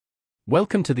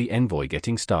Welcome to the Envoy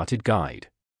Getting Started Guide.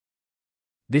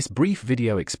 This brief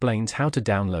video explains how to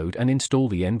download and install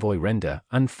the Envoy Render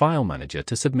and File Manager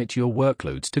to submit your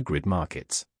workloads to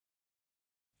GridMarkets.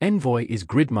 Envoy is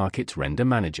GridMarkets' render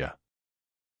manager.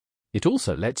 It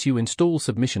also lets you install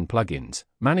submission plugins,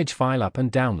 manage file up and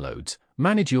downloads,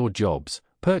 manage your jobs,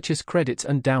 purchase credits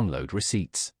and download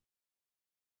receipts.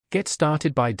 Get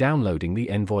started by downloading the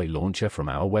Envoy launcher from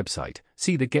our website.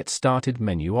 See the Get Started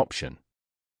menu option.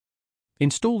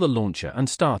 Install the launcher and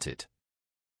start it.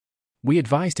 We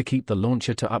advise to keep the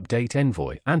launcher to update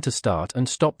Envoy and to start and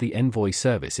stop the Envoy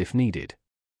service if needed.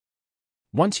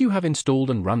 Once you have installed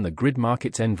and run the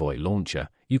GridMarkets Envoy launcher,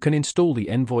 you can install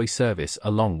the Envoy service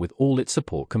along with all its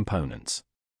support components.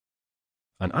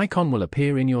 An icon will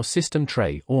appear in your system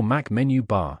tray or Mac menu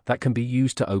bar that can be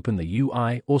used to open the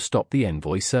UI or stop the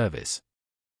Envoy service.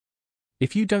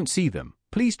 If you don't see them,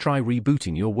 please try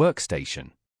rebooting your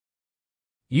workstation.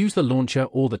 Use the launcher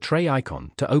or the tray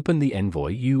icon to open the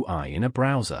Envoy UI in a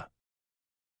browser.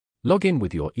 Log in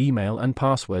with your email and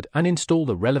password and install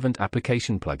the relevant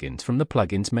application plugins from the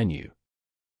Plugins menu.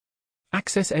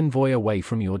 Access Envoy away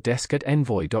from your desk at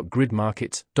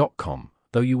envoy.gridmarkets.com,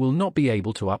 though you will not be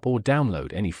able to up or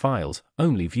download any files,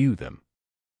 only view them.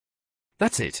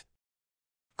 That's it.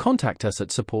 Contact us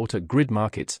at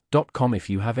support@gridmarkets.com if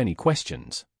you have any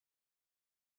questions.